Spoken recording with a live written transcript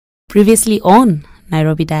Previously on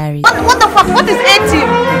Nairobi Diaries. What the fuck? What is A-team?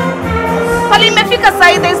 Palimefika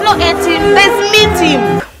sai, there's no A-team, there's me-team.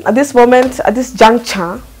 At this moment, at this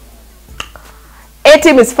juncture,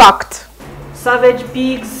 A-team is fucked. Savage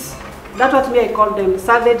pigs. That's what me I call them,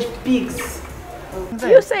 savage pigs.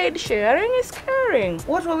 You said sharing is caring.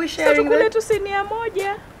 What were we sharing then?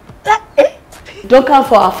 Don't come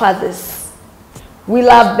for our fathers. We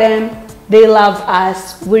love them, they love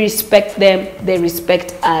us, we respect them, they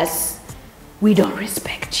respect us. We don't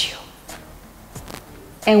respect you.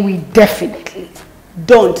 And we definitely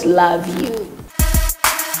don't love you.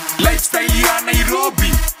 Lifestyle here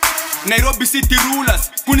Nairobi. Nairobi city rulers,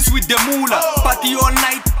 Queens with the moolah, party all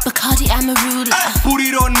night. Bacardi, I'm a ruler. Put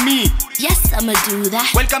it on me. Yes, I'ma do that.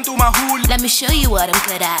 Welcome to my hood. Let me show you what I'm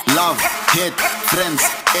good at. Love, hate, friends,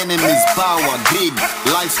 enemies, power, greed,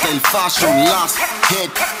 lifestyle, fashion, lust,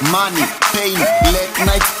 hate, money, pain, late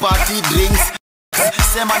night party, drinks.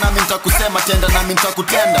 Sema nami nitakusema, tenda nami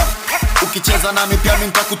nitakutenda. Ukicheza nami pia mimi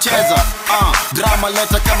nitakucheza. Drama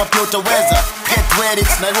leta kama pia utaweza. Get ready,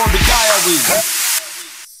 it's Nairobi Diaries.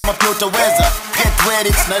 Kama pia utaweza. Get ready,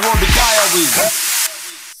 it's Nairobi Diaries.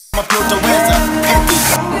 Kama pia utaweza. Get it.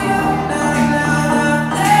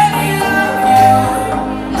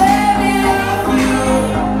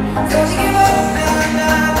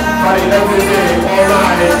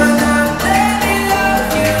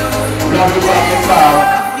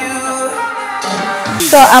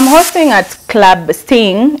 So I'm hosting at Club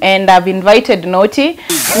Sting and I've invited Noti.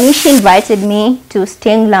 She invited me to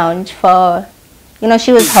Sting Lounge for,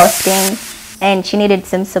 she was hosting and she needed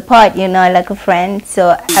some support, like a friend, so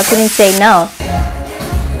I couldn't say no.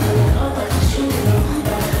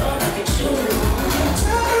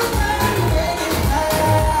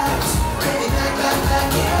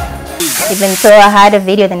 Even though I had a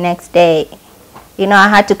video the next day, I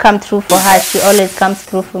had to come through for her. She always comes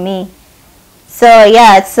through for me. So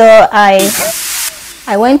yeah, so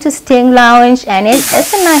I went to Sting Lounge and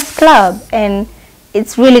it's a nice club and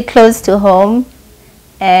it's really close to home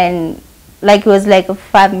and it was like a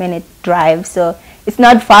 5-minute drive, so it's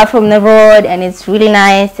not far from the road and it's really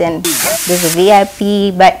nice and there's a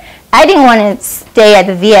VIP, but I didn't want to stay at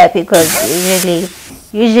the VIP because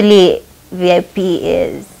usually VIP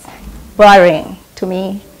is boring to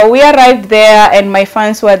me. We arrived there and my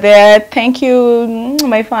fans were there. Thank you,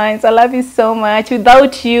 my fans. I love you so much.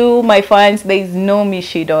 Without you, my fans, there is no me,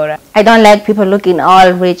 Shidora. I don't like people looking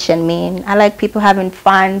all rich and mean. I like people having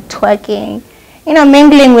fun, twerking,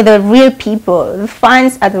 mingling with the real people. The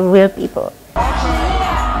fans are the real people.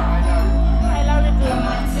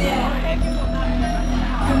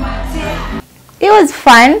 It was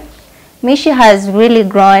fun. Mishi has really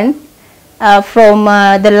grown. From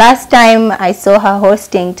the last time I saw her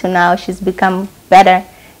hosting to now, she's become better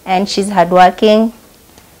and she's hardworking.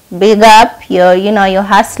 Big up, you're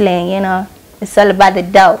hustling, it's all about the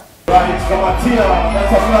dough.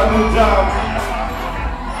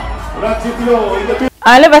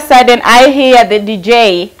 All of a sudden, I hear the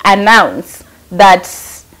DJ announce that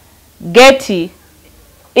Getty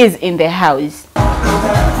is in the house.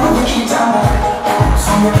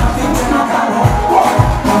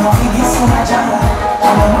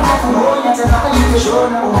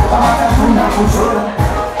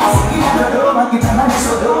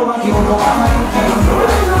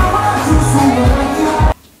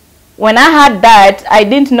 When I heard that, I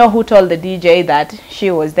didn't know who told the DJ that she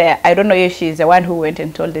was there. I don't know if she's the one who went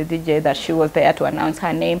and told the DJ that she was there to announce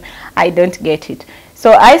her name. I don't get it.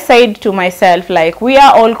 So I said to myself, we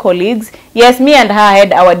are all colleagues. Yes, me and her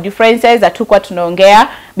had our differences. I took what tunaongea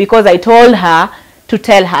because I told her to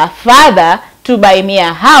tell her father to buy me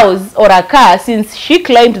a house or a car since she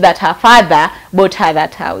claimed that her father bought her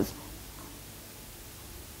that house.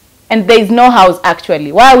 And there is no house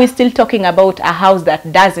actually. Why are we still talking about a house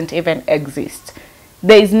that doesn't even exist?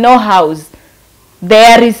 There is no house.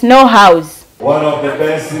 There is no house. One of the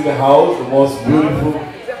best in the house, the most beautiful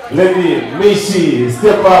lady, Mishi.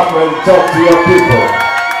 Step up and talk to your people.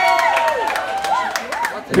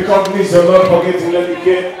 Recognition, don't forget to Lady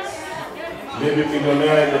Kate, Lady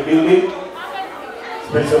Millionaire in the building.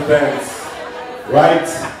 Special thanks. Right?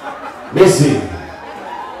 Missy,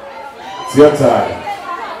 it's your time.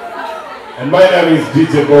 And my name is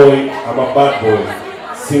DJ Boy. I'm a bad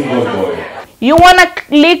boy, single boy. You wanna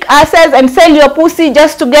lick asses and sell your pussy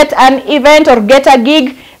just to get an event or get a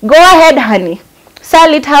gig? Go ahead, honey.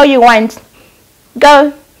 Sell it how you want.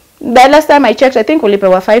 Go. The last time I checked, I think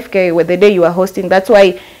ulipewa 5K with the day you were hosting. That's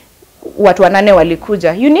why watu wanane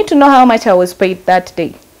walikuja. You need to know how much I was paid that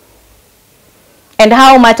day. And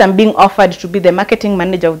how much I'm being offered to be the marketing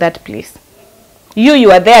manager of that place.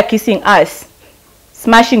 You are there kissing us.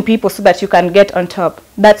 smashing people so that you can get on top.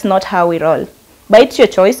 That's not how we roll. But it's your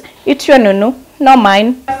choice. It's your nunu, not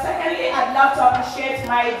mine. Secondly, I'd love to appreciate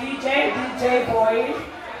my DJ boy.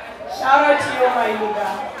 Shout out to you, my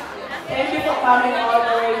nigga. Thank you for coming all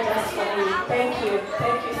the way just for me. Thank you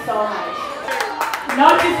so much.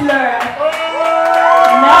 Naughty Fleur.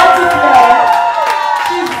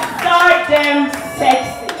 She's so damn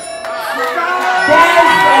sexy. Damn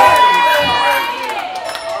sexy.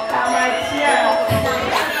 Come on, here.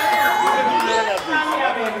 Come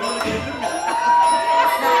here, baby.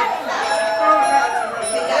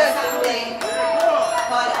 We got something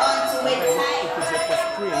called On to It Time.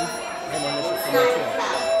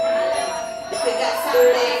 We got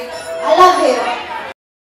something. I love you.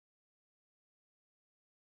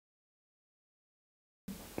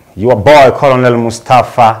 Your boy Colonel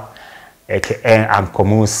Mustafa, aka Uncle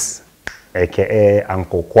Mus, aka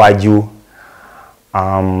Uncle Kwaju.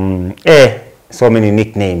 So many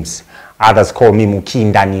nicknames. Others call me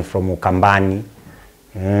Mukindani from Mukambani.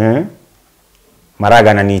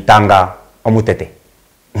 Maraga nanitanga Omutete.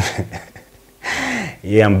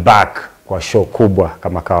 Yeah, I'm back kwa show kubwa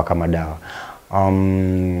kama kawa kama dawa.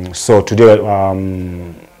 So today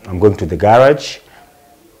I'm going to the garage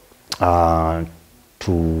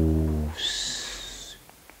to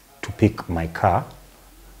pick my car,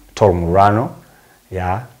 Toro Murano,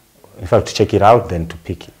 yeah. In fact, to check it out, then to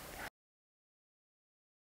pick it.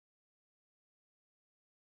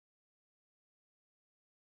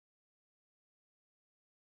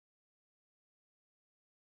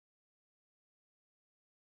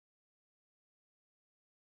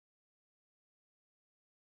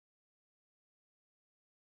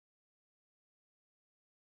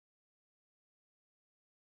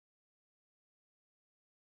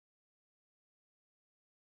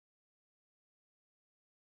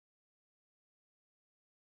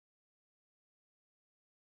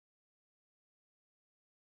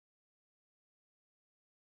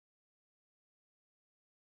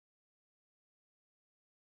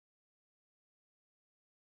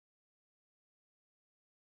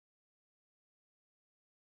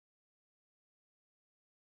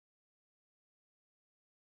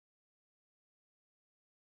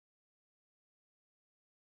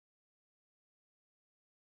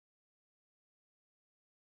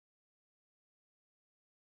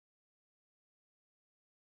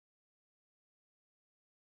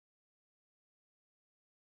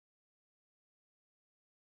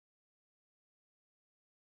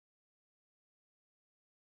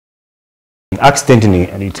 Accidentally,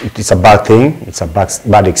 it's a bad thing. It's a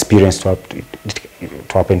bad experience to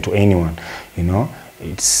happen to anyone. You know,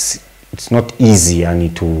 it's not easy yani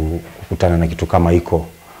kukutana na kitu kama iko.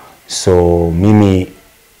 So mimi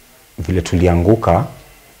vile tulianguka,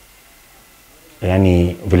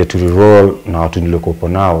 yani vile tuliroll na watu nilikopo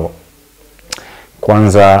nao,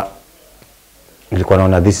 kwanza nilikuwa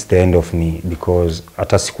naona this is the end of me, because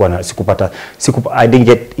hata I didn't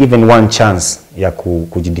get even one chance ya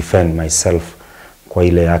kujidefend myself kwa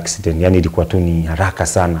ile accident. Yani ilikuwa tu ni haraka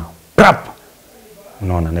sana. Prap!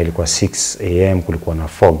 Unaona, na ilikuwa 6 AM, kulikuwa na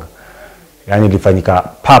fog. Yani ilifanyika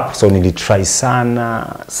pap, so nilitry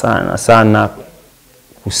sana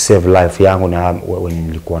kusave life yangu na wenye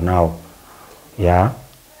nilikuwa nao. Yeah,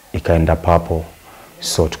 ikaenda papo.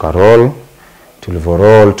 So tukaroll.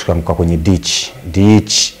 Tulivorol tukamka kwenye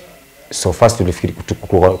ditch. So first tulifikiri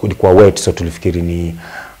kulikuwa wet, so tulifikiri ni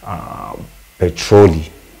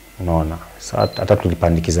petroli, unaona. So hata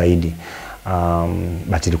tulipaniki zaidi,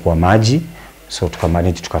 but ilikuwa maji. So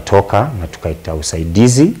tukamanage, tukatoka na tukaita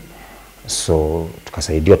usaidizi. So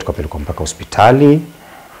tukasaidiwa, tukapelekwa mpaka hospitali.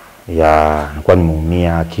 Nilikuwa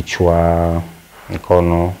nimeumia kichwa,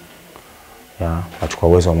 mikono. Kwa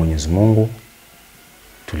uwezo wa Mwenyezi Mungu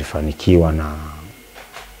tulifanikiwa na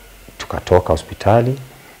tukatoka hospitali,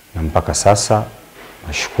 na mpaka sasa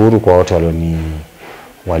nashukuru kwa wote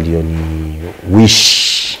walioni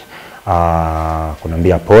wish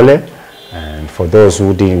kuniambia pole, and for those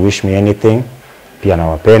who didn't wish me anything, pia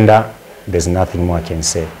nawapenda. There's nothing more I can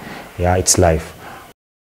say. Yeah, it's life.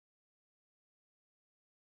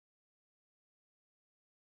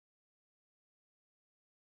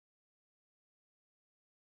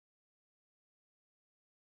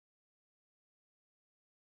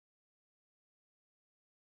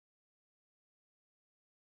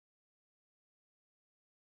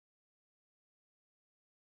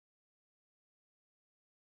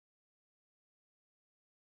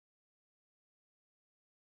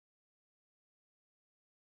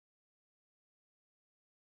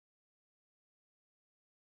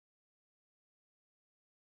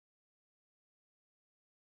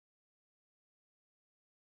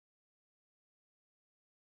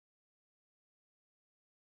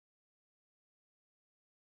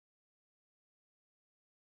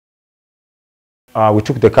 We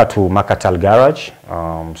took the car to Makatal garage.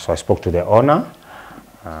 So I spoke to the owner.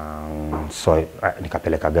 So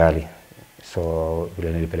nikapeleka gari. So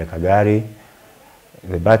vile nilipeleka gari,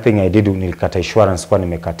 the bad thing I did, nilikata insurance kwa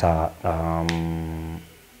nimekata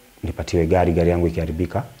nipatiwe gari yangu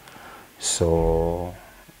ikiharibika. So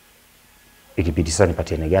ilibidi sasa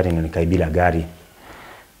nipatie gari na nikaibila gari.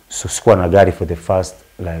 So sikuwa na gari for the first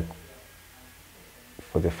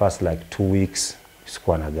like 2 weeks,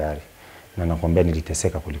 sikuwa na gari. Na nakwambia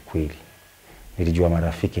niliteseka kweli. Nilijua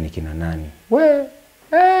marafiki ni kina nani.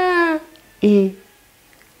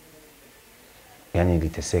 Yani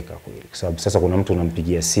niliteseka kweli. Kwa sababu sasa kuna mtu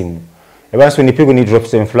unampigia simu. Basi nipige ni drop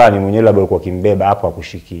sehemu fulani, mwenyewe labda alikuwa kimbeba hapo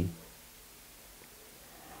akushiki.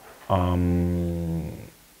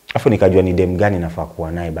 Afu nikajua ni dem gani nafaa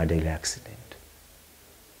kuwa naye baada ile accident.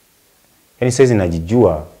 Yani sasa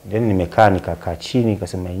najijua, yani nimekaa nikakaa chini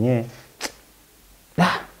nikasema yenyewe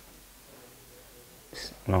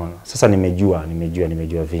naona sasa nimejua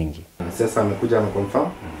vingi. Sasa amekuja na confirm.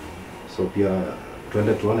 So pia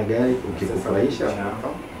tuende tuone gari, ukikufurahisha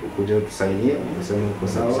ukuje utusainie, useme uko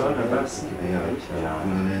sawa basi.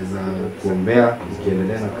 Unaweza kuombea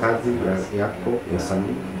ukiendelea na kazi yako ya sanaa.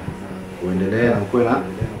 Uendelee na kuwa na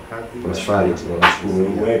prosperity.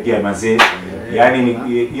 Wewe pia mazee, yani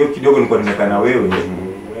hiyo kidogo nilikuwa nimekaa na wewe,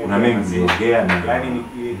 una mimi mziongea na yani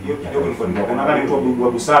hiyo kidogo nilikuwa nimekaa mtu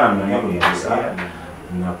wa busara ndani yako, ni busara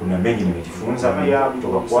na kuna mengi nimejifunza pia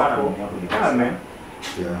kutoka kwako. Amen.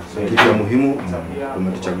 Kitu ya muhimu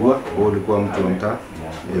umetuchagua, wewe ulikuwa mtu wa mtaa.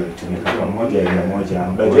 Tumekaa pamoja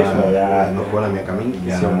na miaka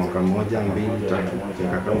mingi, sio mwaka mmoja, 2,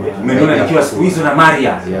 3. Umeona nikiwa siku hizo na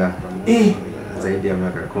Maria. Zaidi ya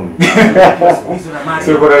miaka 10. Siku hizo na Maria.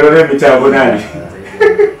 Sio kuna leo mitambo nani?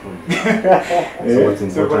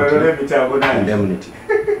 Sio kuna leo mitambo nani? Indemnity.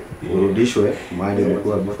 Urudishwe mahali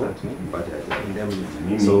ulikuwa before, but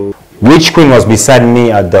indemnity. So which queen was beside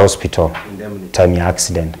me at the hospital time ya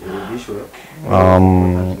accident?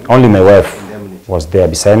 Only my wife was there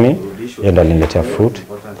beside me. Yeye ndo aliniletea food,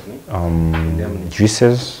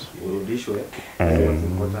 juices,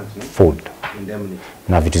 food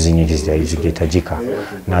na vitu zingine zilizohitajika.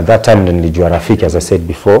 Na at that time ndo nilijua rafiki, as I said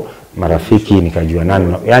before, marafiki nikajua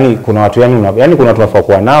nani. Yani kuna watu yani kuna watu wafaa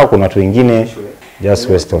kuwa nao, kuna watu wengine just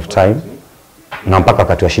waste of time. Na mpaka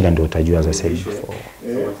wakati wa shida ndio utajua, as I said before.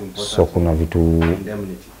 So kuna vitu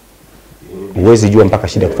huwezi jua mpaka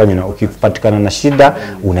shida kufanya, na ukipatikana na shida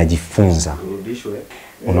unajifunza.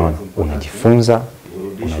 Unaona, unajifunza,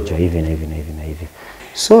 unajua hivi na hivi na hivi na hivi.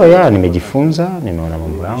 So nimejifunza, nimeona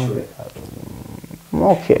mambo yangu.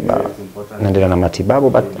 Okay, naendelea na matibabu,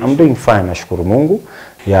 but I'm doing fine, nashukuru Mungu.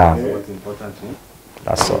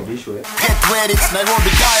 That's all. Get ready, it's Nairobi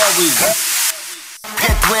Diaries.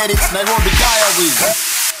 Get ready, it's Nairobi Diaries.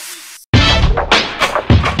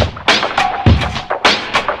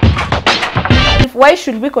 Why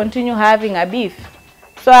should we continue having a beef?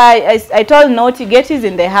 So I told Naughty, Getty's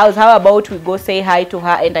in the house, how about we go say hi to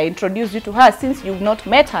her and I introduce you to her since you've not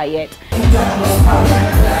met her yet.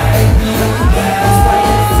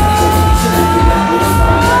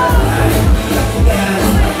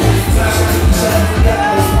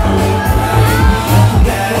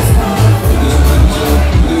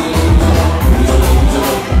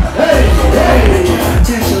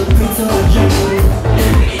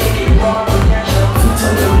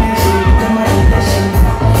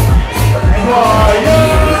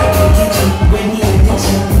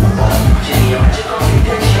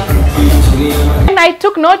 I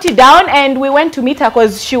took Naughty down and we went to meet her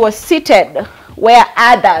because she was seated where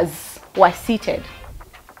others were seated.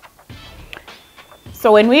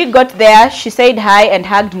 So when we got there, she said hi and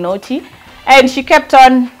hugged Naughty, and she kept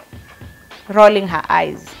on rolling her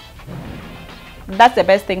eyes. That's the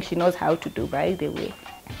best thing she knows how to do, by the way.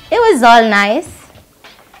 It was all nice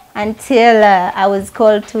until I was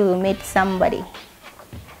called to meet somebody.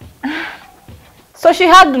 So she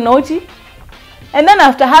hugged Naughty, and then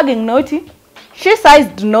after hugging Naughty, she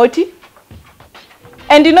sized Naughty,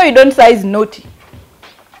 and you know you don't size Naughty.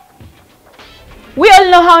 We all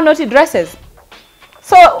know how Naughty dresses.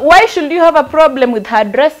 So why should you have a problem with her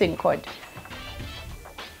dressing code?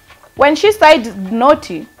 When she sized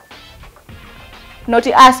Naughty,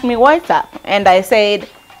 Naughty asked me what's up, and I said,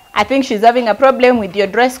 I think she's having a problem with your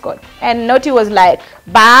dress code. And Naughty was like,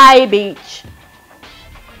 bye bitch.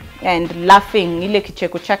 And laughing, ile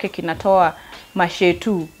kicheko chake kinatoa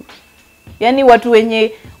mashetu. Yani watu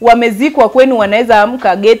wenye wamezikwa kwenu wanaweza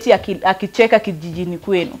amka Getty akicheka kijijini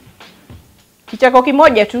kwenu. Kicheko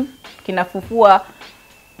kimoja tu kinafufua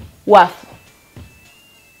wafu.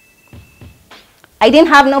 I didn't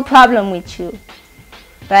have no problem with you.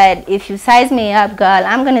 But if you size me up, girl,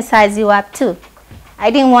 I'm going to size you up too.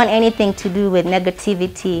 I didn't want anything to do with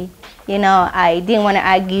negativity. You know, I didn't want to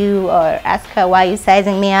argue or ask her why you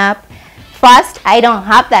sizing me up. First, I don't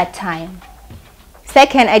have that time.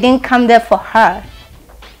 Second, I didn't come there for her.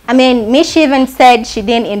 I mean, Miss even said she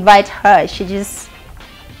didn't invite her. She just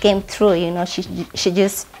came through, you know, she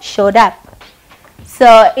just showed up.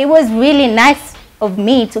 So it was really nice of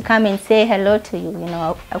me to come and say hello to you, you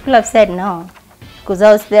know. I could have said no, because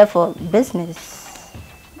I was there for business,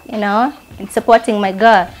 you know, and supporting my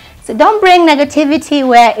girl. So don't bring negativity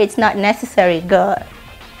where it's not necessary, girl.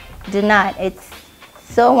 Do not. It's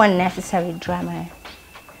so unnecessary drama.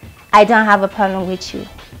 I don't have a problem with you.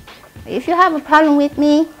 If you have a problem with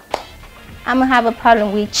me, I'm gonna have a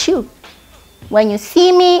problem with you. When you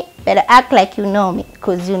see me, better act like you know me,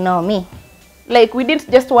 because you know me. Like, we didn't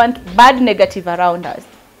just want bad negative around us.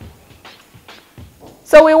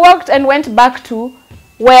 So we walked and went back to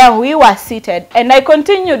where we were seated, and I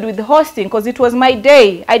continued with hosting because it was my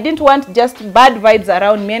day. I didn't want just bad vibes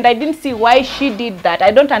around me, and I didn't see why she did that.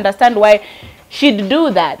 I don't understand why she'd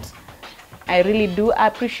do that. I really do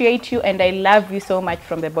appreciate you, and I love you so much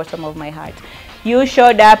from the bottom of my heart. You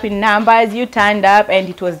showed up in numbers, you turned up, and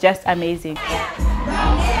it was just amazing.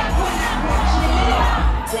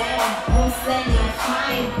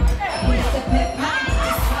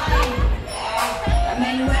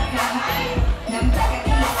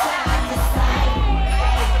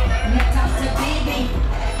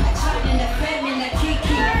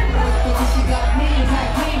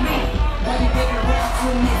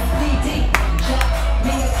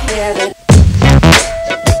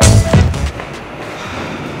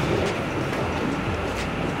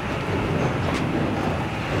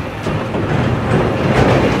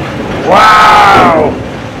 Wow!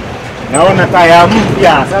 Naona taya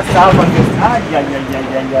mpya sasa hapa ndio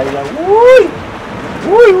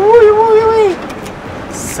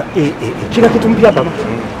kila kitu mpya hapa.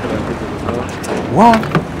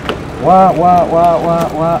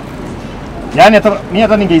 Yaani mimi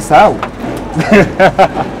hata ningeisahau.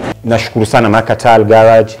 Nashukuru sana Makatal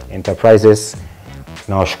Garage Enterprises.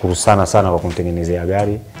 Nawashukuru sana kwa kunitengenezea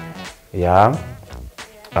gari.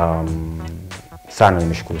 Sana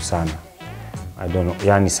nimeshukuru sana. I don't know,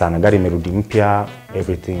 yani sana gari imerudi mpya,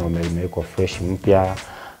 everything imewekwa fresh mpya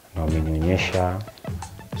na wamenionyesha.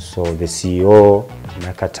 So the CEO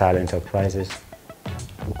Makatal Enterprises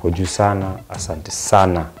uko juu sana, asante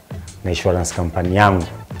sana. Na insurance company yangu,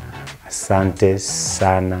 asante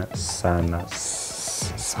sana.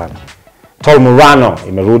 Tol Murano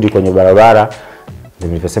imerudi kwenye barabara.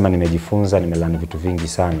 Nilivyosema nimejifunza, nimelani vitu vingi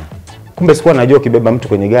sana. Kumbe sikuwa najua ukibeba mtu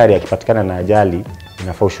kwenye gari akipatikana na ajali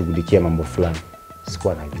inafaa ushughulikie mambo fulani.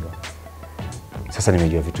 Sikuwa najua. Sasa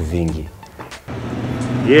nimejua vitu vingi.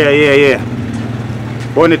 Yeah.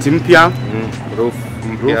 Bonnet mpya, Roof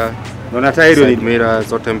mpya. Naona tairi ni mirror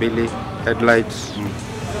zote mbili, headlights,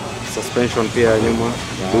 suspension pia nyuma,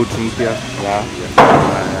 boot mpya.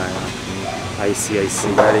 I see.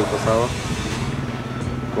 Gari iko sawa.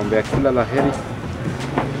 Kuombea kila la heri.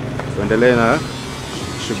 Tuendelee na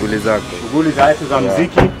shughuli zako. Shughuli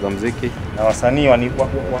za muziki. Na wasanii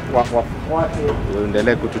wafuate.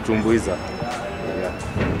 Tuendelee kututumbuiza.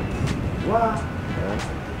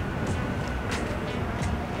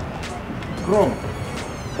 Chrome.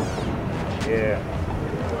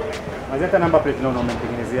 Mazeta number plate naona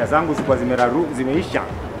umetengenezea. Zangu zilikuwa zimeisha.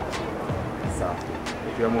 Sawa.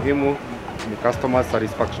 Kitu muhimu ni customer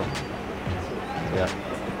satisfaction.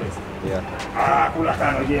 Kula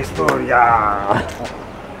tano je story.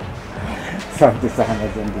 Asante sana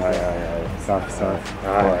Jendi. Safi.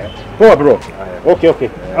 Poa bro. Okay.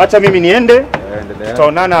 Acha mimi niende.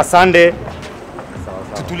 Tutaonana Sunday.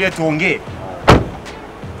 Tutulie tuongee.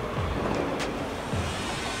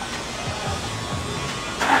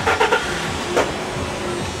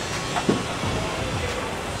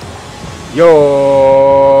 Yo,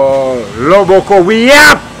 Loboko, we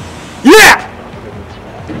up! Yeah!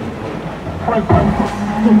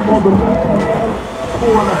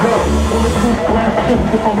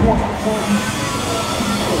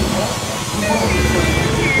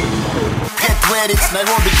 Get ready, it's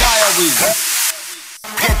Nairobi Diaries.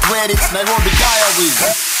 Get ready, it's Nairobi Diaries.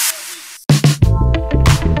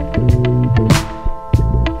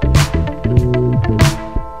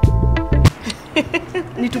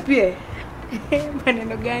 Nitupie.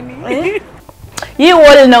 Maneno gani? You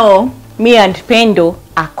all know me and Pendo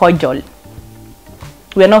are cordial.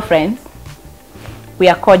 We are not friends. We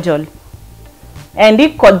are cordial. And the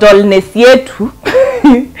cordialness yetu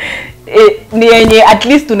ni yenye at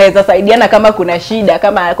least tunaweza saidiana kama kuna shida.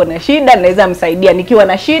 Kama kuna shida naweza msaidia. Nikiwa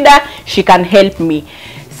na shida, she can help me.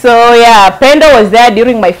 So yeah, Pendo was there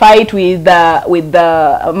during my fight with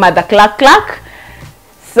the Mother Clark.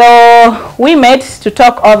 So we met to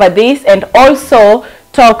talk over this and also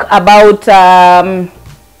talk about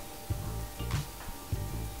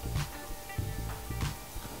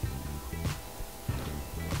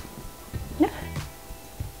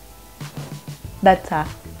that's her.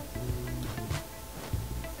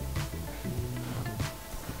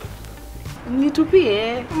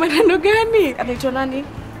 Nitupie. Maneno gani? Anaitwa nani?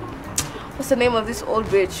 What's the name of this old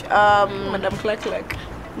bitch? Madam Clark.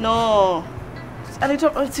 No.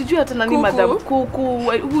 Anaitwa sijui hata nani Madam Kuku.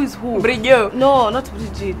 Who is who? Bridget. No, not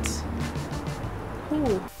Bridget.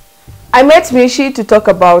 Who? I met Mishi to talk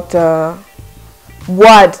about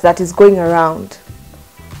word that is going around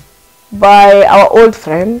by our old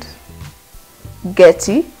friend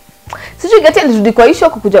Getty. Sijui Getty alirudi kwa issue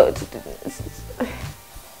kukuja.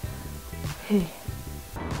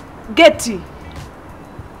 Getty.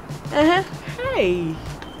 Hey.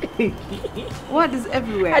 What is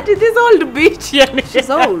everywhere? I did this old bitch. She's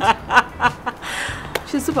old.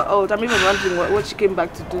 She's super old. I'm even wondering what she came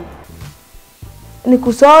back to do. Ni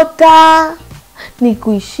kusota, ni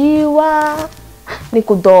kuishiwa, ni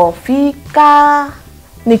kudhoofika,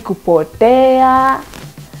 ni kupotea.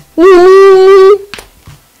 Nini?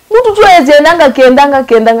 Mtu tu aziendanga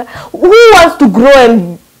kiendanga. Who wants to grow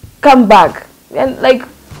and come back? And like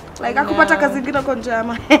akupata kazi ingine kwa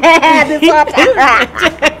njama.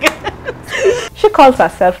 She calls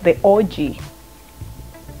herself the OG.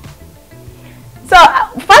 So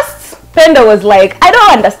first Pendo was like, I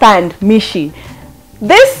don't understand Mishi.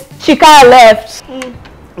 This chika left.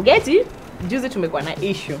 Getty, juzi tumekuwa na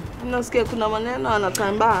issue. Nasikia kuna maneno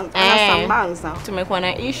anasambaza. Tumekuwa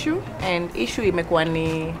na issue and issue imekuwa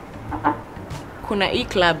ni kuna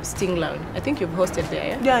club Sting Lounge. I think you've hosted there,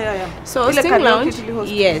 yeah? Yeah. So Sting Lounge,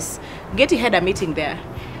 yes. Getty had a meeting there.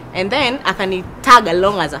 And then akani tag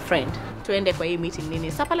along as a friend. Tuende kwa hii meeting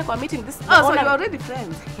nini. Sasa pale kwa meeting this so you're already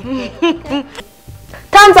friends.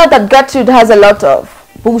 Turns out that Gertrude has a lot of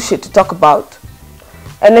bullshit to talk about.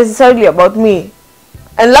 And necessarily about me.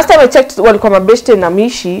 And last time I checked walikuwa mabeshte na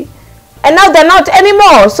Mishi. And now they're not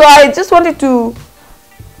anymore. So I just wanted to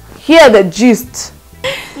hear the gist.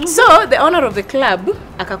 So the owner of the club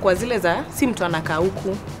akakuwa zile za si mtu anakaa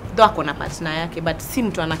huku, though akona partner yake, but si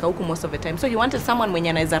mtu anakaa huku most of the time. So he wanted someone mwenye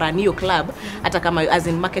anaweza run hiyo club hata kama as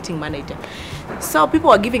in marketing manager. So people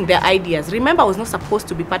were giving their ideas. Remember, I was not supposed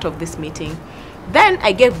to be part of this meeting. Then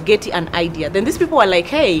I gave Getty an idea. Then these people were like,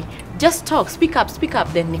 hey, just talk, speak up.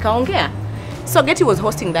 Then nikaongea. So Getty was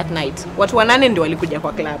hosting that night. Watu wanane ndio walikuja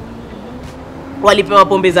kwa club. Walipewa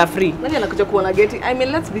pombe za free. Nani anakuja kuona Getty? I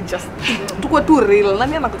mean, let's be just tuko too real.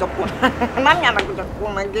 Nani anakuja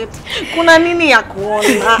kuona Getty? Kuna nini ya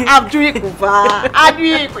kuona? Ajui kuvaa.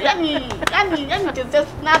 Yani it's just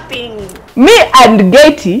nothing. Me and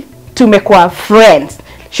Getty tumekuwa friends.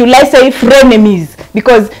 Should I say frenemies?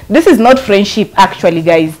 Because this is not friendship actually,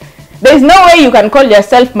 guys. There is no way you can call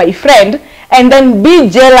yourself my friend and then be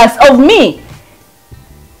jealous of me.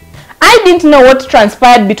 I didn't know what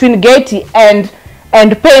transpired between Getty and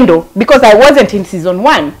Pendo because I wasn't in season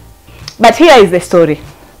 1. But here is the story.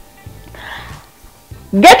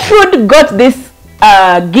 Gertrude got this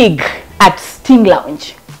gig at Sting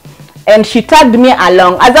Lounge and she tagged me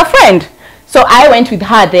along as a friend. So I went with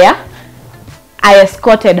her there. I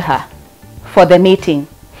escorted her for the meeting.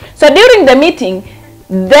 So during the meeting,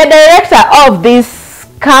 the director of this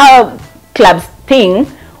club thing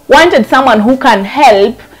wanted someone who can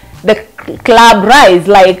help the club rise,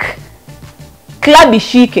 like club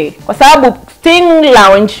ishike. Kwa sababu Sting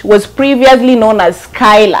Lounge was previously known as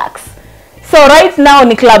Skylarks. So right now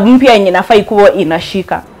ni club mpya yenye inafaa ikuwa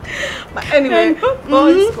inashika. But anyway,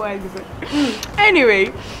 anyway,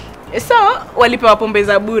 so walipewa pombe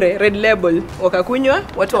za bure, Red Label, wakakunywa,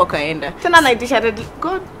 watu wakaenda. Tena anaitisha Red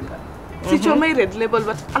God. Sichomei Red Label,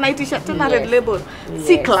 but anaitisha tena Red Label.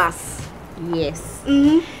 C class. Yes.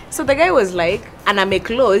 So the guy was like, ana make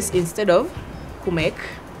loss instead of to make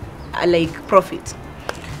like profit.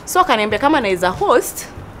 So akaniambia kama naweza host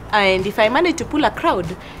and if I manage to pull a crowd,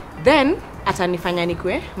 then atanifanya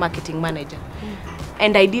nikwe marketing manager.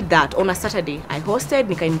 And I did that on a Saturday. I hosted,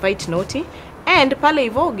 nika invite Noti, and pale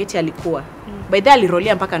hivyo Getty alikuwa. By the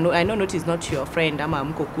alirolia mpaka I know Noti is not your friend ama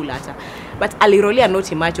mko cool hata. But alirolia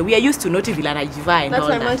Noti macho. We are used to Noti vile anajivaa and all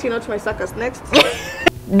that. That's my monkey, not my circus. Next.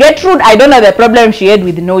 Gertrude, I don't know the problem she had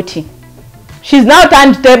with Noti. She's now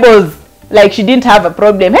turned tables like she didn't have a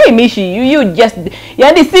problem. Hey Mishi, you just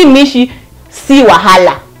yani see Mishi see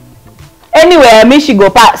wahala. Anywhere Mishi go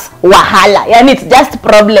pass wahala. Yani it's just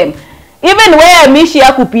problem. Even where Mishi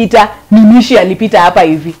hakupita, ni Mishi alipita hapa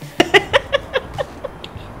hivi.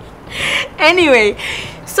 Anyway,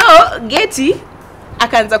 so Getty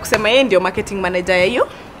akaanza kusema yeye ndio marketing manager ya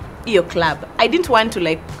hiyo club. I didn't want to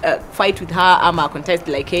like fight with her ama contest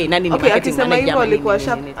like hey nani ni marketing manager. Akisema hivyo alikuwa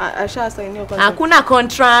ashasainiwa contract. Hakuna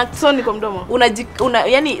contract. So ni kwa mdomo.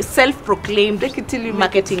 Yani self proclaimed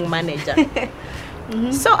marketing manager.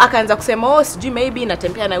 So akaanza kusema sijui maybe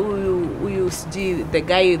natembea na huyu sijui the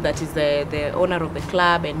guy that is the owner of the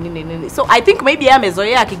club and nini. So I think maybe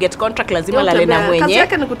amezoea akiget contract lazima lale na mwenye. Kazi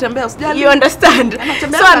yake ni kutembea usijali. You understand?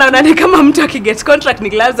 So anaona ni kama mtu akiget contract ni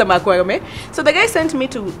lazima akwame. So the guy sent me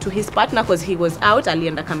to his partner because he was out,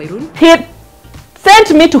 alienda Cameroon. He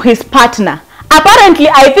sent me to his partner. Apparently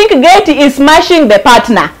I think Getty is smashing the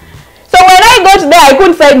partner. So when I got there I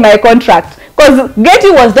couldn't sign my contract because Getty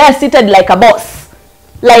was there seated like a boss.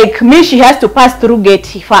 Like me, she has to pass through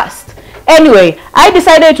Getty first. Anyway, I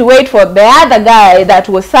decided to wait for the other guy that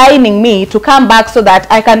was signing me to come back so that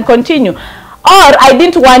I can continue. Or I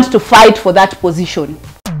didn't want to fight for that position.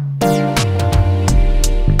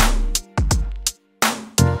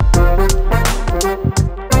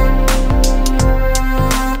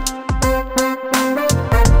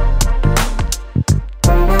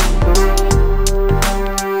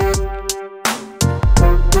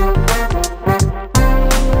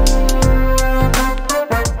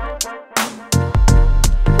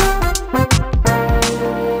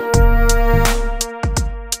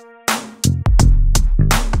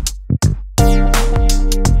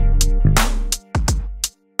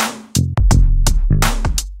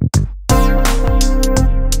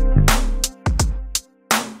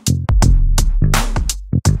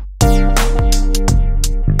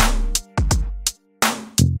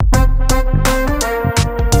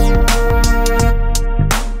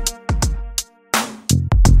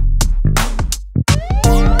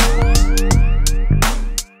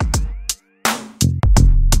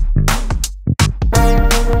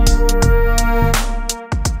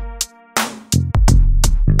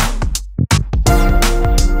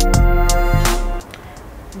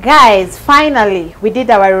 Guys, finally we did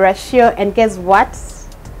our ratio and guess what?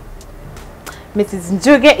 Mrs.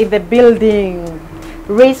 Njunge in the building.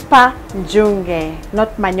 Rispa Njunge,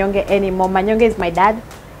 not Manyonge anymore. Manyonge is my dad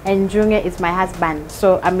and Njunge is my husband.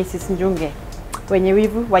 So I'm Mrs. Njunge. Wenye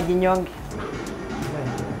wivu wajinyonge.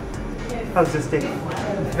 How's this steak?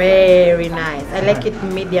 Very nice. I like it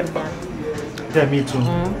medium done. Yeah, me too. You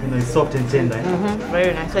know, it's soft and tender.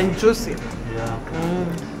 Very nice and juicy. Yeah.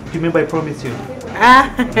 Do you remember I promised you?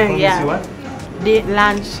 Yeah. You what?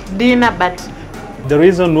 Dinner, but the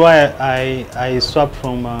reason why I swapped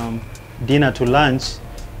from dinner to lunch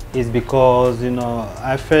is because, you know,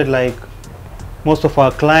 I felt like most of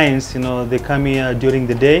our clients, you know, they come here during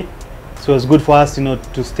the day, so it's good for us, you know,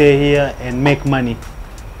 to stay here and make money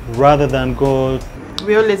rather than go.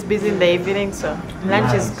 We're always busy in the evening, so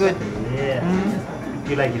lunch is good. Yeah.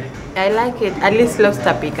 You like it? I like it. At least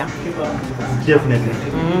lobster picker. Definitely.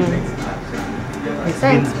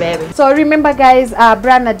 Thanks, baby. So remember, guys,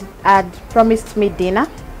 Bran had promised me dinner,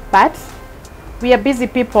 but we are busy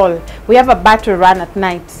people. We have a bar to run at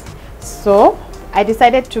night, so I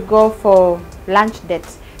decided to go for lunch date.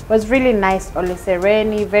 It was really nice, Ole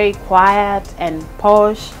Sereni, very quiet and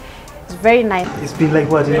posh. It's very nice. It's been like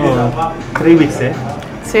what, you know, 3 weeks, eh?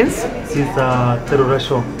 Since Terror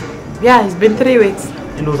show. Yeah, it's been 3 weeks.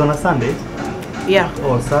 And it was on a Sunday? Yeah.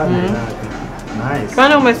 Oh, Sunday. Nice.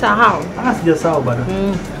 Kwani umesahau? Sijasahau bado.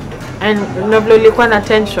 And navyo ulikuwa na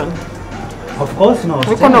tension? Of course, no.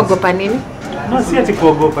 Ulikuwa unaogopa nini? No, si ati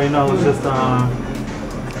kuogopa, you know, I was just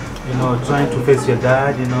you know, trying to face your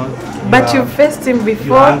dad, you know. But you faced him before.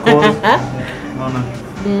 Your uncle. No.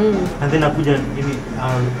 And then I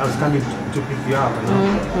was coming to pick you up, you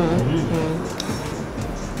know.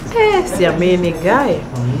 Siamini guy.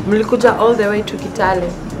 Mlikuja all the way to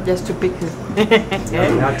Kitale just to pick me.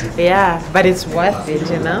 Yeah, but it's worth it,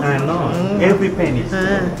 you know. I know. Every penny.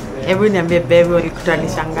 Every niambie baby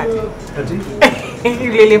ulikutanisha ngapi?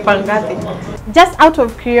 Ulilipa ngapi? Just out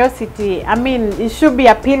of curiosity, I mean, it should be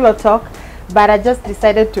a pillow talk, but I just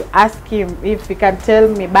decided to ask him if he can tell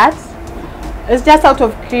me. But it's just out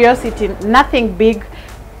of curiosity, nothing big.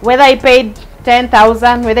 Whether he paid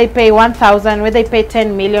 10,000, whether he paid 1,000, whether he paid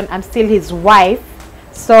 10 million, I'm still his wife,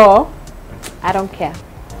 so I don't care.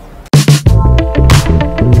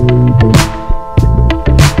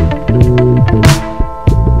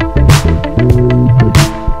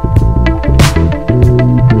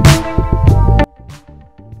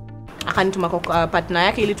 Akanituma kwa partner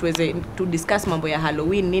yake ili tuweze to discuss mambo ya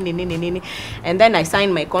Halloween nini, and then I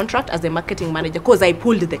signed my contract as a marketing manager because I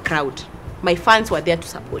pulled the crowd. My fans were there to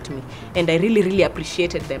support me and I really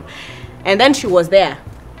appreciated them. And then she was there.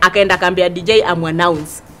 Akaenda akambia DJ amu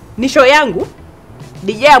announce Ni show yangu.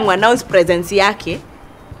 DJ amu-announce presence yake.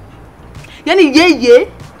 Yani yeye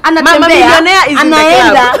anatembea,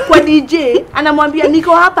 anaenda kwa DJ, anamwambia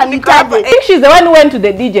niko hapa nitaje. I think she's the one who went to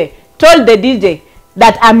the DJ, told the DJ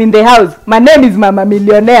that I'm in the house. My name is Mama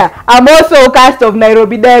Millionaire. I'm also a cast of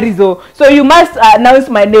Nairobi Diaries. So you must announce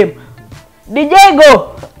my name. DJ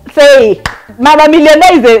go say Mama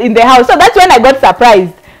Millionaire is in the house. So that's when I got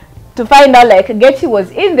surprised to find out like Getty was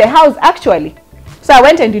in the house actually. So I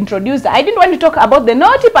went and introduced her. I didn't want to talk about the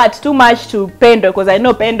naughty part too much to Pendo because I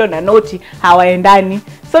know Pendo na naughty hawaendani.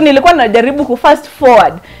 So nilikuwa najaribu ku fast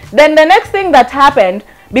forward. Then the next thing that happened,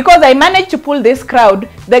 because I managed to pull this crowd,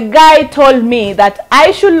 the guy told me that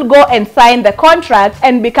I should go and sign the contract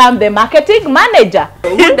and become the marketing manager.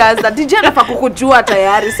 Who does that? DJ anafaa kukujua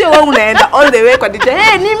tayari. Sio wewe unaenda all the way kwa DJ.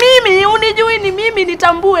 Hey, ni mimi, unijui ni mimi,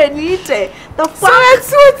 nitambue, niite. The fuck?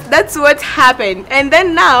 So that's what happened. And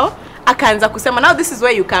then now akaanza kusema, now this is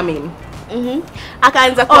where you come in.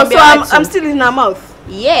 Akaanza kuambia, so I'm still in her mouth.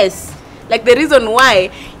 Yes. Like the reason why,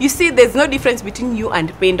 you see there's no difference between you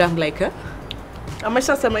and Pendo. I'm like,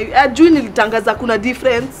 Amesha sema ajui nilitangaza kuna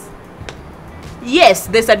difference. Yes,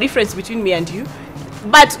 there's a difference between me and you.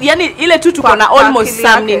 But yani ile tu tuko na almost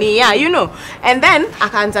something, yeah, you know. And then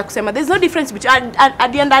akaanza kusema there's no difference between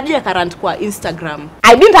adiandadia current kwa Instagram.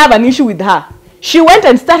 I didn't have an issue with her. She went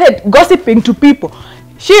and started gossiping to people.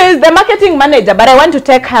 She is the marketing manager, but I want to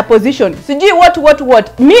take her position. Sijui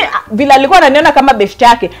what. Mi vile alikuwa ananiona kama best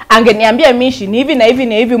yake, angeniambia Mishi ni hivi na hivi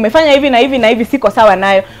na hivi, umefanya hivi na hivi na hivi, siko sawa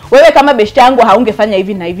nayo. Wewe kama best yangu haungefanya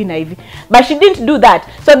hivi na hivi na hivi. But she didn't do that.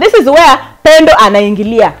 So this is where Pendo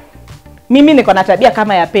anaingilia. Mimi niko na tabia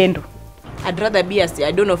kama ya Pendo. I'd rather be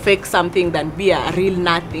I don't know, fake something than be a real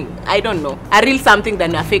nothing. I don't know. A real something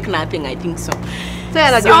than a fake nothing, I think so. So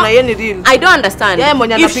I don't understand.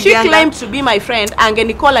 If she claimed to be my friend,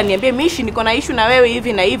 angenikola niambie Mishi niko na issue na wewe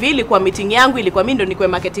hivi na hivi, ilikuwa meeting yangu, ilikuwa mimi ndo nikuwe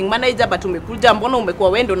marketing manager, but umekuja mbona umekuwa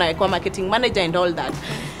wewe ndo na marketing manager and all that.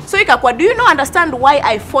 So ikakuwa, do you know understand why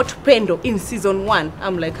I fought Pendo in season 1?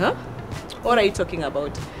 I'm like, huh? What are you talking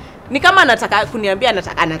about? Ni kama anataka kuniambia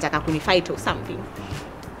anataka kunifight or something.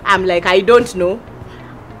 I'm like, I don't know.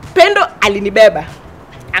 Pendo alinibeba.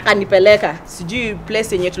 Akanipeleka sijui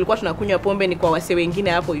place yenye tulikuwa tunakunywa pombe ni kwa wase wengine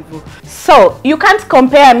hapo hivyo. So you can't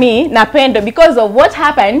compare me na Pendo because of what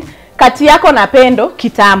happened kati yako na Pendo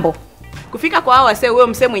kitambo. Kufika kwa hao wase, huyo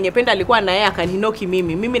msee mwenye Pendo alikuwa na yeye akaninoki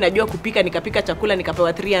mimi najua kupika, nikapika chakula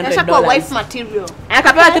nikapewa $300. Nasha kwa wife material.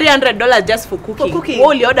 Akapewa $300 just for cooking. Wewe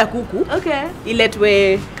ulioda kuku. Okay.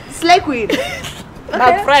 Iletwe slay queen.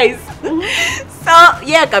 Back fries. So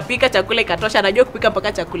yeah, akapika chakula ikatosha, anajua kupika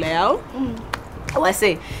mpaka chakula yao.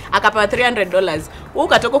 Wase akapewa $300.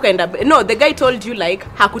 Ukatoka kaenda, no, the guy told you like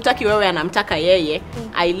hakutaki wewe, anamtaka yeye.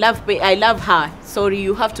 I love her, sorry,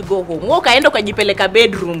 you have to go home. Wewe ukaenda ukajipeleka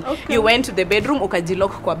bedroom. Okay. You went to the bedroom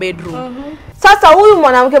ukajilock kwa bedroom. Sasa huyu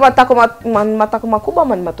mwanamke matako makubwa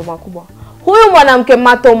ama mato makubwa? Huyu mwanamke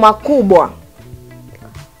mato makubwa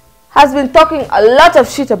has been talking a lot of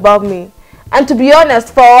shit about me, and to be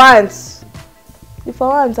honest, for once,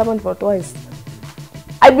 someone for twice,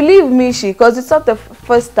 I believe Mishi, because it's not the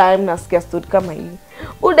first time nasikia story kama hii.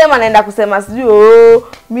 Udema anaenda kusema sijui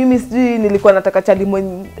mimi sijui nilikuwa nataka chali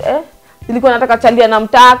nilikuwa nataka chali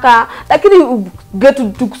anamtaka, lakini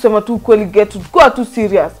get to kusema tu kweli, kuwa tu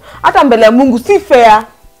serious. Hata mbele ya Mungu si fair.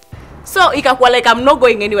 So ikakuwa like I'm not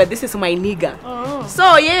going anywhere, this is my nigga.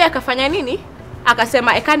 So yeye akafanya nini?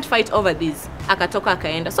 Akasema I can't fight over this. Akatoka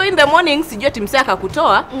akaenda. So in the morning sijui timse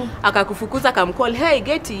akakutoa, akakufukuza, akamcall, hey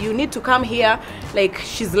Getty, you need to come here, like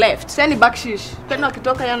she's left. Sasa backshish. Tena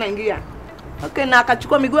akitoka yana ingia. Okay, na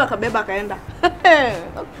akachukua miguu akabeba akaenda.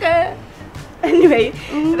 Okay. Anyway,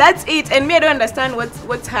 that's it. And me, I don't understand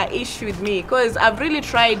what's her issue with me, because I've really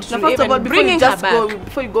tried to even bring her back.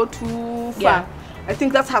 Before you go too far. I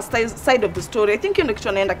think that's her side of the story. I think you know kitu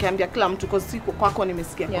anaenda kiambia kila mtu, because siko kwako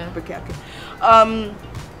nimesikia kwa peke yake.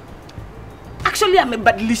 Actually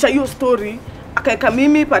amebadilisha hiyo story, akaeka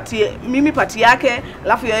mimi pati yake,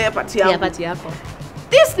 alafu yeye pati yangu. Yeah, pati yako.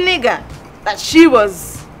 This nigga that she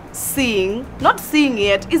was not seeing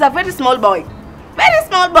yet, is a very small boy. Very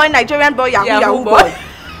small boy, Nigerian boy, Yahoo boy.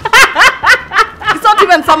 It's not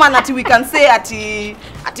even someone that we can say at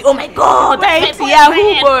oh my god, wait,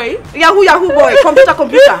 Yahoo boy. Yahoo boy,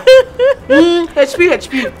 computer.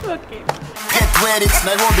 HP. Okay. Get ready, it's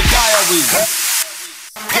Nairobi Diaries.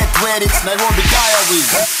 Get ready, it's Nairobi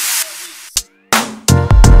Diaries.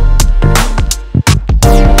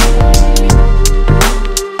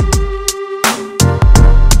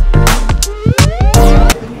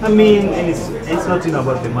 I mean, and it's not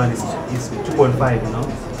about the money. It's 2.5, you know.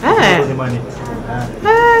 About the money.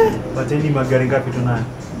 But any magari ngapi tunayo?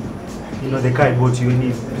 You know, the car I bought you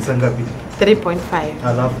ni pesa ngapi? 3.5.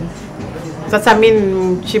 Alafu? Sasa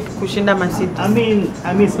mean cheap kushinda Mercedes. I mean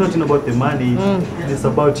it's not about the money. It's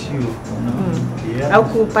about you. Yeah. Au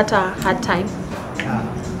kupata hard time.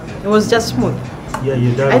 It was just smooth. Yeah,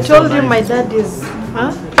 your dad. I told so you nice. my dad is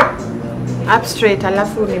up straight,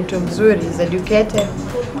 alafu ni mtu mzuri, is educated.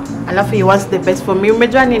 Alafu he wants the best for me.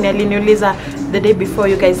 Umejua nini aliniuliza the day before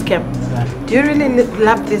you guys came. Yeah. Do you really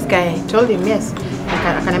love this guy? I told him yes.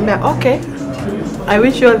 Akaniambia okay. I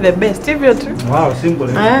wish you all the best. Hivyo tu. Wow, simple.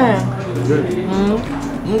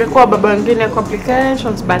 Ngekuwa baba wengine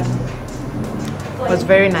complications, but it was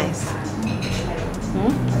very nice.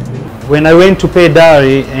 When I went to pay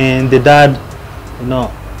dowry and the dad, you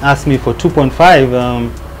know, asked me for 2.5,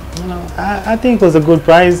 I think it was a good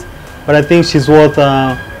price, but I think she's worth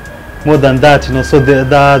more than that, you know. So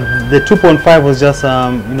the 2.5 was just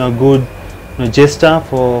you know, good, you know, gesture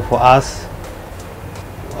for us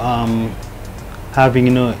having,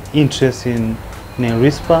 you know, interest in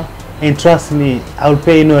RISPA, and trust me, I'll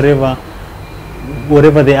pay, you know,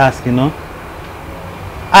 whatever they ask, you know.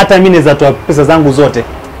 Hata mimi naweza toa pesa zangu zote,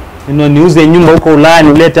 you know, niuze nyumba huko Ulaya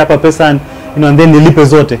nilete hapa pesa, you know, and then nilipe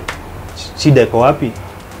zote. Shida iko wapi?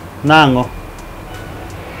 Nango.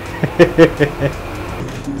 It's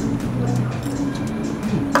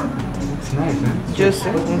nice, man. Just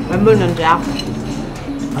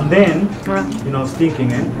and then, you know, I was thinking,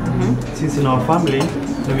 since in our family,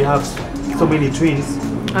 you know, we have so many twins,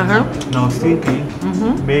 and I was thinking,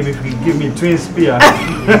 maybe if you give me twins pia.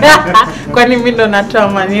 Kwani mimi ndo natoa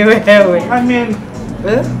mani wewe? I mean,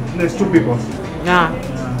 there's two people. Yeah.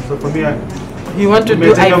 So for me, you want to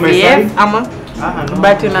do IVF ama? No.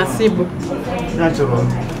 But nasibu. Natural.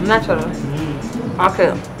 Natural.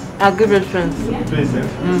 Okay. I'll give you twins. Twins, eh?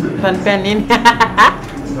 Panpea nini?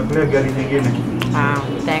 Nakulea gari nyingine.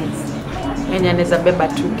 Thanks. Yenye anaweza beba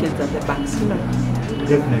 2 kids at the back.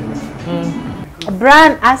 Definitely.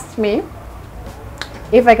 Brian asked me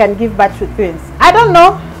if I can give birth to twins. I don't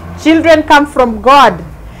know. Children come from God.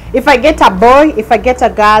 If I get a boy, if I get a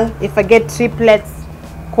girl, if I get triplets,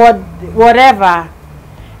 quad, whatever,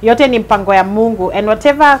 yote ni mpango ya Mungu, and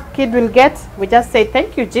whatever kid will get, we just say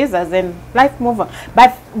thank you Jesus and life move on.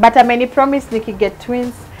 But I many promise nikiget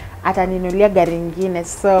twins ataninulia gari nyingine,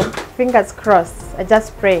 so fingers crossed. I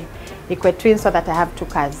just pray ikwe twins so that I have 2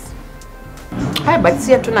 cars. Hi, but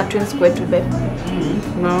see hatuna twins kwetu babe.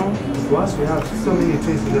 No. For us, we have so many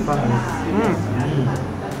twins in the family.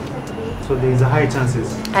 So there is a high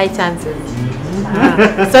chances. High chances.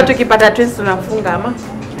 So tukipata twins tunafunga ama?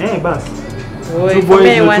 Bas. 2 boys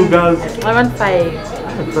and 2 girls. I want 5.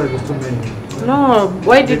 5 is too many. No,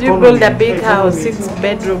 why did you build a big house, 6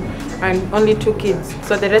 bedroom, and only 2 kids?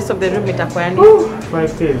 So the rest of the room itakuwa yani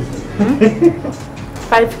 5 kids.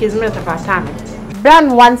 5 kids, mimi nataka 5.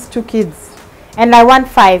 Brian wants 2 kids, and I want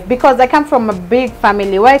 5 because I come from a big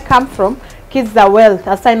family. Where I come from, kids are wealth,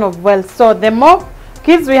 a sign of wealth. So the more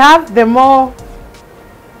kids we have, the more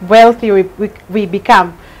wealthy we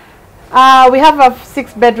become. We have a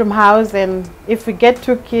 6-bedroom house, and if we get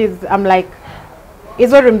 2 kids, I'm like,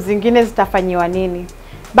 hizo rooms zingine zitafanyiwa nini?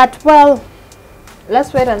 But well,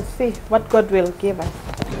 let's wait and see what God will give us.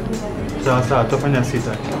 So tufanya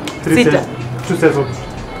sita. 2 sets of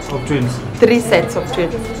twins. 3 sets of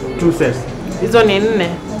twins. 2 sets. Hizo ni 4.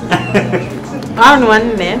 Hao ni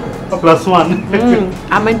 4. Plus 1.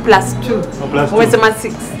 I mean plus 2. Plus 2. Umesema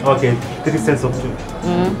 6. Okay, 3 sets of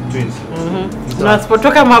twins.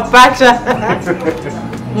 Tunasipotoka mapacha.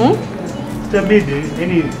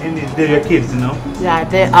 They're your kids, you know? Yeah,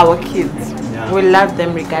 they're our kids. Yeah. We love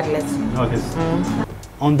them regardless. Okay.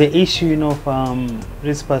 On the issue, you know, of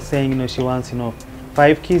RISPA saying, you know, she wants, you know,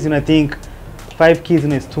 5 kids, and I think 5 kids, you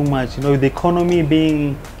know, is too much. You know, the economy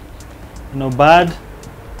being, you know, bad,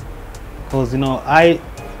 because, you know, I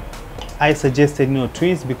suggested, you know,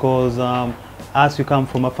 twins, because as we come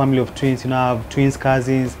from a family of twins, you know, I have twins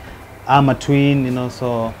cousins. I'm a twin, you know,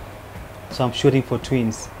 so I'm shooting for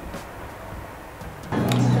twins.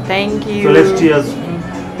 Thank you. So let's cheers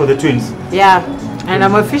for the twins. Yeah, and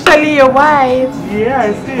I'm officially your wife. Yeah,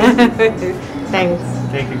 I see. Thanks.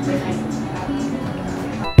 Thank you.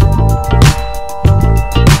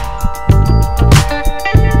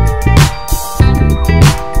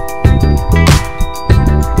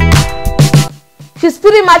 She's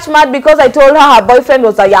pretty much mad because I told her boyfriend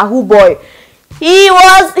was a Yahoo boy. He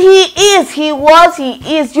is.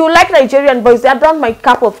 You like Nigerian boys. They are not my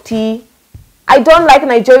cup of tea. I don't like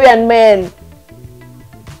Nigerian men.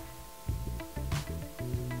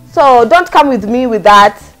 So don't come with me with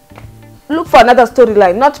that. Look for another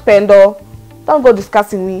storyline, not Pendo. Don't go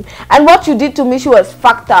discussing me. And what you did to me, she was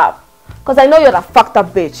fucked up. Because I know you're a fucked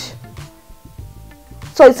up bitch.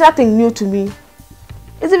 So it's nothing new to me.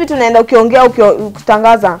 Hizi vitu naenda ukiongea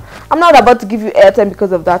ukitangaza. I'm not about to give you airtime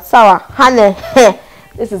because of that. Sawa, hane.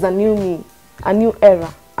 This is a new me, a new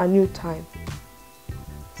era, a new time.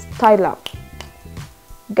 Style up.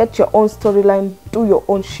 Get your own storyline, do your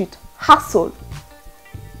own shit. Hustle.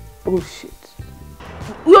 Bullshit.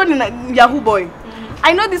 We're in Yahoo boy.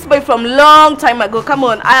 I know this boy from long time ago. Come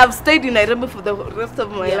on, I have stayed in Nairobi for the rest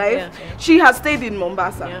of my life. Yeah. She has stayed in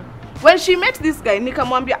Mombasa. Yeah. When she met this guy,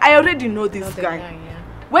 Nikamwambia, I already know this guy. Yeah.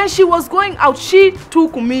 When she was going out, she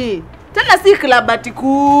took me. Tena si klabati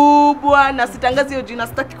kubwa na sitangazi hiyo jina,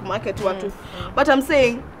 sitaki kumarket watu. But I'm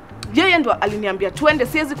saying, yeye ndo aliniambia twende,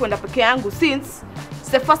 siwezi kwenda peke yangu since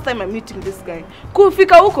it's the first time I'm meeting this guy.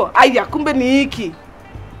 Kufika huko, aya kumbe ni hiki.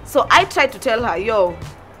 So I tried to tell her, yo,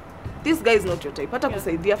 this guy is not your type. Hata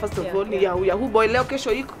kusaidia first of all ni Yahoo boy, leo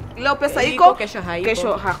kesho iko, leo pesa iko,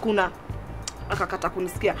 kesho hakuna. Akakata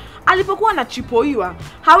kunisikia. Alipokuwa anachipoiwa,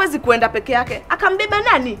 hawezi kuenda peke yake. Akambeba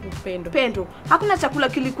nani? Pendo. Hakuna chakula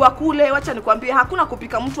kilikuwa kule, wacha nikwambie, hakuna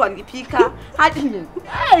kupika, mtu alipika.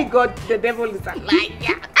 Hey God, the devil is a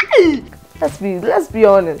liar. Let's be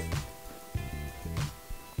honest.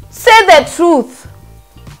 Say the truth.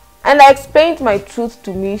 And I explained my truth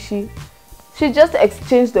to Mishi. She just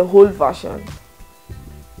exchanged the whole version.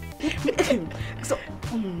 So,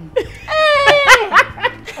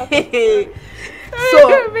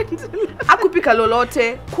 so akupika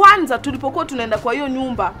lolote. Kwanza tulipokuwa tunaenda kwa hiyo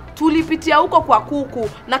nyumba, tulipitia huko kwa kuku,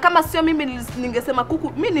 na kama sio mimi ningesema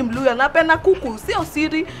kuku, mimi ni Mluya, napenda kuku, sio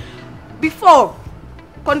siri. Before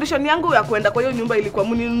condition yangu ya kwenda kwa hiyo nyumba ilikuwa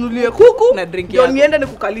mninunulie kuku na drink yako, ndio niende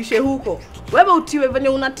nikukalishe huko. Wewe utiwe venye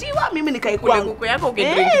unatiwa, mimi nikae kwa kuku yako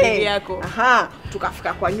ukidrink yako. Aha,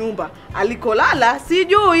 tukafika kwa nyumba. Alikolala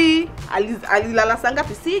sijui, alilala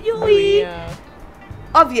sangapi sijui.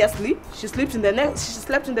 Obviously, she slept in the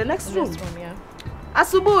next room. Yeah.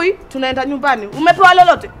 Asubuhi tunaenda nyumbani. Umepewa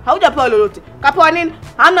lolote? Haujapewa lolote. Kapewa nini?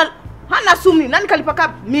 Hana sumni. Nani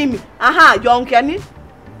kalipaka? Mimi. Aha, yaongea nini?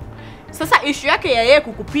 Sasa issue yake ya yeye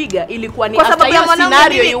kukupiga ilikuwa ni kwa after hiyo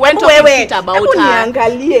scenario you went to shit about her.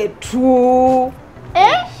 Niangalie tu.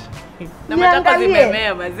 Na mataka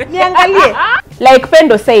zimemea maze. Niangalie. Like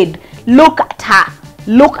Pendo said, look at her.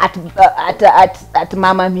 Look at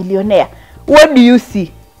Mama Millionaire. What do you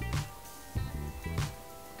see?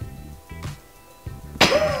 The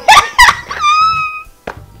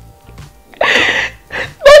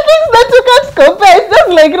things that you can't compare. It's just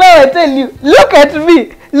like now I tell you. Look at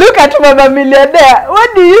me. Look at Mama Millionaire.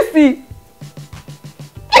 What do you see?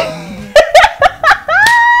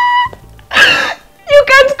 You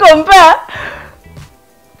can't compare.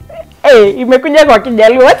 Hey, imekuja kwa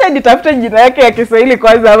Kijaluo. Wacha nitafute jina yake ya Kiswahili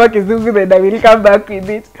kwanza ama Kizungu, then I will come back with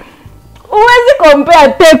it. Uwezi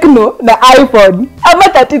compare Tecno na iPhone ama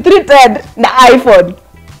 3310 na iPhone.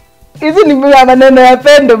 Hizi ni maneno ya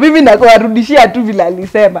Pendo, mimi nakuwarudishia tu vile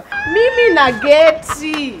alisema. Mimi na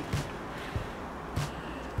geti.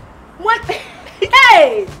 What?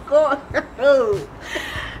 Hey, go.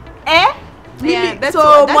 Mimi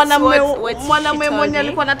so mwanamume mwenye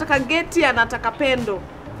alikuwa anataka geti anataka Pendo.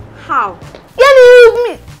 How?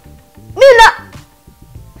 Yani mina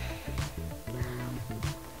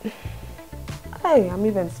I'm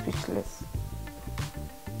even speechless.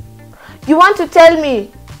 You want to tell me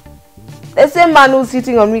the same man who's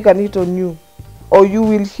hitting on me can hit on you, or you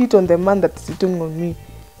will hit on the man that's hitting on me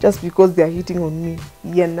just because they are hitting on me?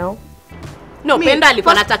 Yeah, now. No, Pendo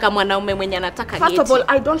alikuwa anataka mwanaume mwenye anataka geti. First of all,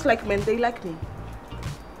 I don't like men, they like me.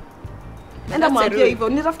 And I'm here hivyo.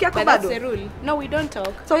 Ni rafiki yako bado? That's a rule. No, we don't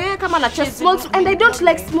talk. So yeah, kama na small, and I don't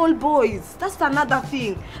like small boys. That's another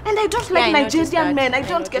thing. And I don't like Nigerian men. I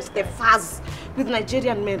don't get the fuzz with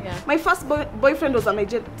Nigerian men. Yeah. My first boyfriend was a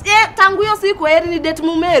Nigerian. Tangu hiyo siku ni date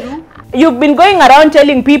Mumeru. You've been going around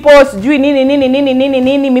telling people sijui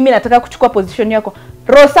nini mimi nataka kuchukua position yako.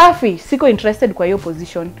 Rosafi, siko interested kwa hiyo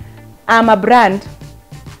position. I'm a brand.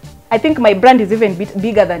 I think my brand is even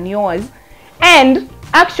bigger than yours. And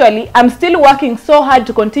actually, I'm still working so hard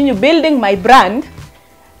to continue building my brand,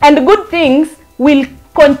 and good things will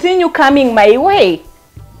continue coming my way.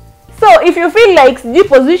 So if you feel like the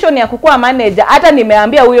position ya kukuwa manager, hata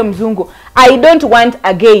nimeambia huyo mzungu, I don't want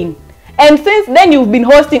again. And since then you've been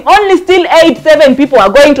hosting, only still 8-7 people are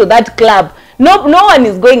going to that club. No one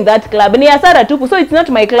is going that club. Ni hasara tupu. So it's not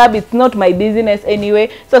my club, it's not my business anyway.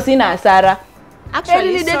 So sina hasara.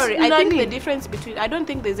 Actually, sorry, I think the difference between, I don't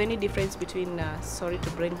think there's any difference between, sorry to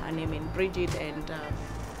bring her name in, Bridget and...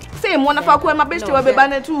 same, wanafaa kuwa mabeshte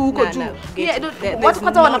wabebane tu huko juu. Watu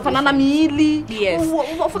kata wanafanana miili. Yes,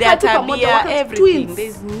 their tabia, everything.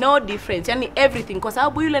 There's no difference. Yani everything. Kwa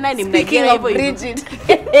sababu yule naye ni Mnigerian hivyo. Bridget.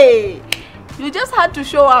 You just had to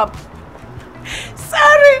show up.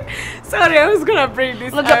 Sorry, I was gonna bring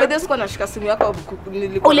this up. Nilikuwa nashika simu yako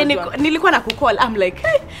nilikuwa na kucall. I'm like,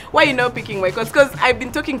 hey, why you not picking my calls? Because I've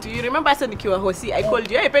been talking to you. Remember hasa nikiwa hosi, I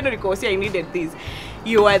called you. Hey, Pendo niko hosi, I needed this.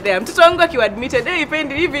 You were there. Mtoto wangu akiwa admitted, hey,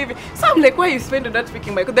 Pendo hivi. So I'm like, why you Pendo not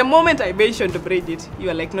picking my calls? The moment I mentioned Bridget, you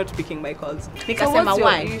are like not picking my calls. So what's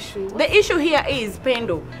why? your issue? The issue here is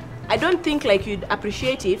Pendo. I don't think like you'd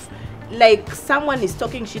appreciate if like someone is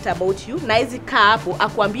talking shit about you na hizi kaa hapo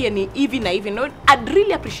akwambie ni hivi na hivi. No, I'd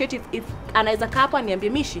really appreciate if anaweza kaa hapo aniambie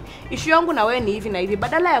Mishi, issue yangu na wewe ni hivi na hivi,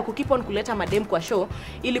 badala ya kukeep on kuleta madem kwa show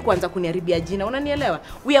ili kuanza kuniharibia jina. Unanielewa?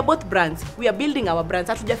 We are both brands, we are building our brands,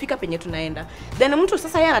 hatujafika penye tunaenda. Then mtu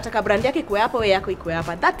sasa yeye anataka brand yake ikuwe hapo, wewe yako ikuwe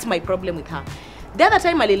hapa. That's my problem with her. The other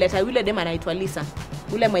time alileta yule dem anaitwa Lisa,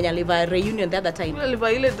 ule mwenye aliva reunion the other time.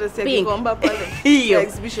 Aliva ile dress ya kikomba pale.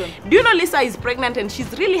 Exhibition. Do you know Lisa is pregnant and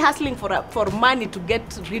she's really hustling for money to get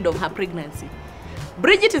rid of her pregnancy?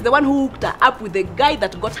 Bridget is the one who hooked her up with the guy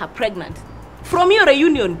that got her pregnant. From your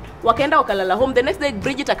reunion, wakaenda wakalala home. The next day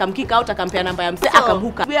Bridget akamkick out, akampea namba ya mse,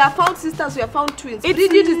 akamhuka. We are found sisters, we are found twins.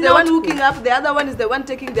 Bridget is the one hooking up, the other one is the one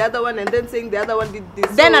taking the other one and then saying the other one did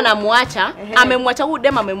this. Then anamwacha, amemwacha huyu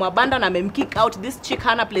dem, amemwabanda na amemkick out. This chick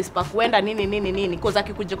hana place pa kuenda nini because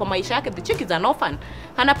akikuja kwa maisha yake, the chick is an orphan.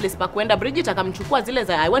 Hana place pa kuenda. Bridget akamchukua zile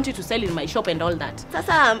za I want you to sell in my shop and all that.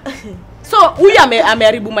 Sasa so huyu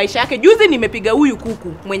ameharibu maisha yake. Juzi nimepiga huyu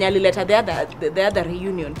kuku mwenye alileta the other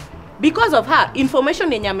reunion. Because of her,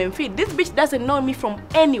 information yenye amemfeed. This bitch doesn't know me from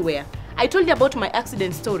anywhere. I told you about my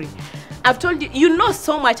accident story. I've told you, you know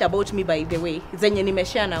so much about me by the way. Zenye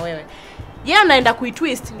nimeshare na wewe. Yeah, anaenda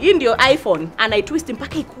kuitwist. Hii ndio iPhone. Anaitwist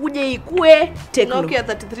mpaka ikuje ikue Tecno. Nokia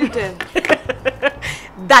 3310.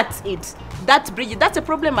 That's it. That's Bridget. That's a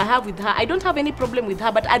problem I have with her. I don't have any problem with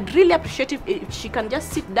her, but I'd really appreciate if she can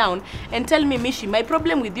just sit down and tell me, Mishi, my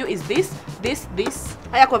problem with you is this.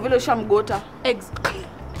 Haya kwa vile ushamgota.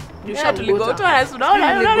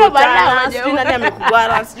 Sijui nani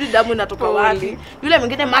amekugwara, sijui damu inatoka wapi. Yule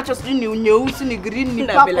mwingine macho sijui ni nyeusi, ni green, ni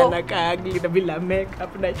purple. Na bila nakaa ugly, na bila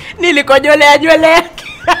makeup na nilikojolea nywele yake.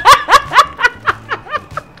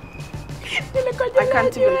 I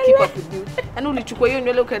can't even keep up with you. Yaani ulichukua hiyo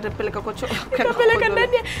nywele ukapeleka kwa choo. Ukapeleka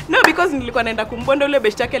ndani. No, because nilikuwa naenda kumbonda ule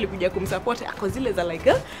best yake alikuja kumsupport. Ako zile za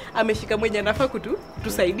like ameshika mwenye anafaa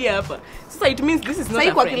tusaidia hapa. Sasa it means this is not a friend.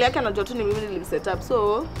 Sasa kwa akili yake anajua tu ni mimi nilimset up.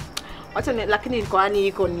 So wacha lakini kwani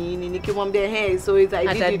iko nini nikimwambia hey so I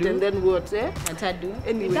did it and then what atadu.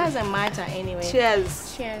 Anyway. It doesn't matter anyway.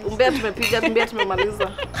 Cheers. Umbea tumepiga, umbea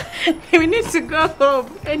tumemaliza. We need to go home.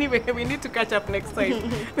 Anyway, we need to catch up next time.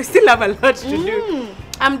 We still have a lot to do.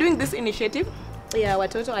 I'm doing this initiative. Yeah,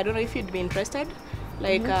 watoto, I don't know if you'd be interested.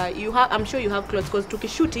 Like you have, I'm sure you have clothes because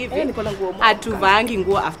tukishoot hivi atuvaangi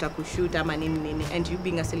nguo after kushoot ama nini, and you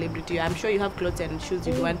being a celebrity, I'm sure you have clothes and shoes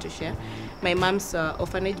you'd want to share. My mom's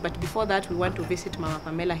orphanage, but before that we want to visit Mama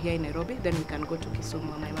Pamela here in Nairobi, then we can go to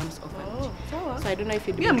Kisumu, my mom's orphanage. So I don't know if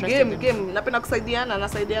you'd be interested. Game. Napenda kusaidiana,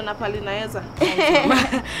 nasaidiana pali naweza.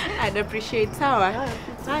 I'd appreciate. Sawa.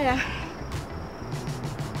 Haya.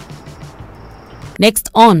 Next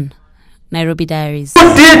on Nairobi Diaries.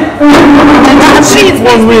 Please,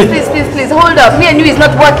 hold up. Me and you is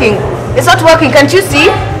not working. It's not working. Can't you see?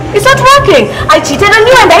 It's not working. I cheated on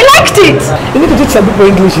you and I liked it. You need to teach some people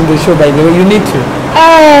English in the show, by the way. You need to.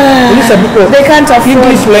 You need some people. They can't afford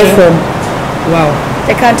English lesson. Wow.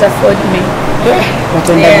 They can't afford me. But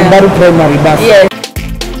on the primary bus. Yes.